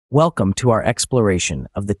Welcome to our exploration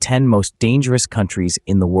of the 10 most dangerous countries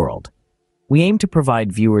in the world. We aim to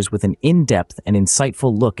provide viewers with an in-depth and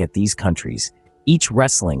insightful look at these countries, each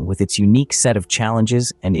wrestling with its unique set of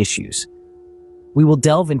challenges and issues. We will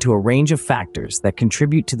delve into a range of factors that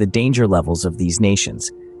contribute to the danger levels of these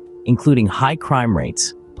nations, including high crime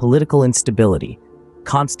rates, political instability,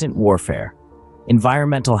 constant warfare,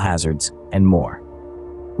 environmental hazards, and more.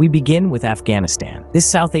 We begin with Afghanistan. This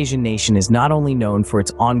South Asian nation is not only known for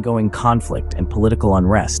its ongoing conflict and political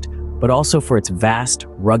unrest, but also for its vast,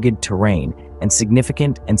 rugged terrain and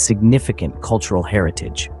significant cultural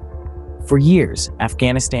heritage. For years,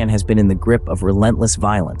 Afghanistan has been in the grip of relentless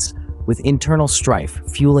violence, with internal strife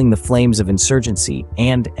fueling the flames of insurgency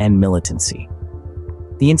and militancy.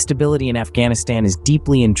 The instability in Afghanistan is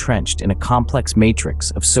deeply entrenched in a complex matrix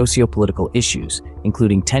of socio-political issues,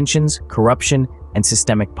 including tensions, corruption, and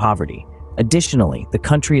systemic poverty. Additionally, the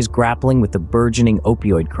country is grappling with the burgeoning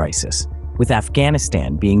opioid crisis, with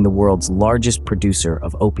Afghanistan being the world's largest producer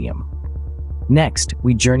of opium. Next,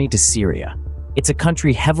 we journey to Syria. It's a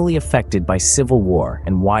country heavily affected by civil war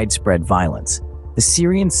and widespread violence. The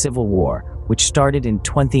Syrian civil war, which started in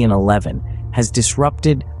 2011, has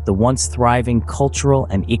disrupted the once thriving cultural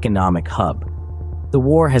and economic hub. The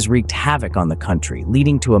war has wreaked havoc on the country,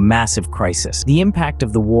 leading to a massive crisis. The impact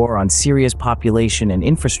of the war on Syria's population and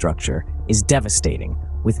infrastructure is devastating,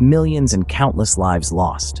 with millions and countless lives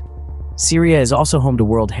lost. Syria is also home to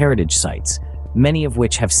World Heritage Sites, many of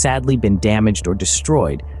which have sadly been damaged or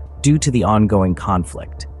destroyed due to the ongoing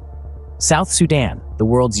conflict. South Sudan, the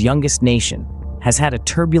world's youngest nation, has had a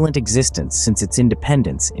turbulent existence since its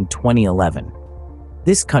independence in 2011.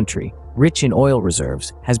 This country, rich in oil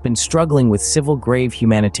reserves, has been struggling with several grave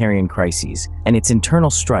humanitarian crises, and its internal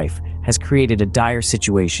strife has created a dire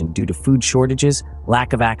situation due to food shortages,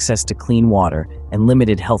 lack of access to clean water, and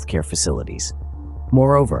limited healthcare facilities.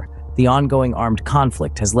 Moreover, the ongoing armed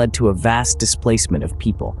conflict has led to a vast displacement of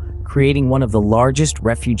people, creating one of the largest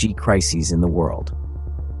refugee crises in the world.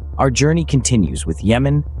 Our journey continues with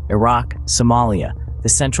Yemen, Iraq, Somalia, the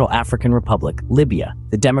Central African Republic, Libya,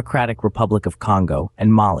 the Democratic Republic of Congo,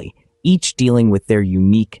 and Mali, each dealing with their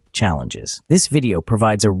unique challenges. This video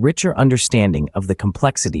provides a richer understanding of the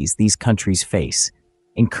complexities these countries face,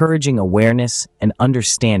 encouraging awareness and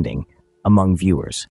understanding among viewers.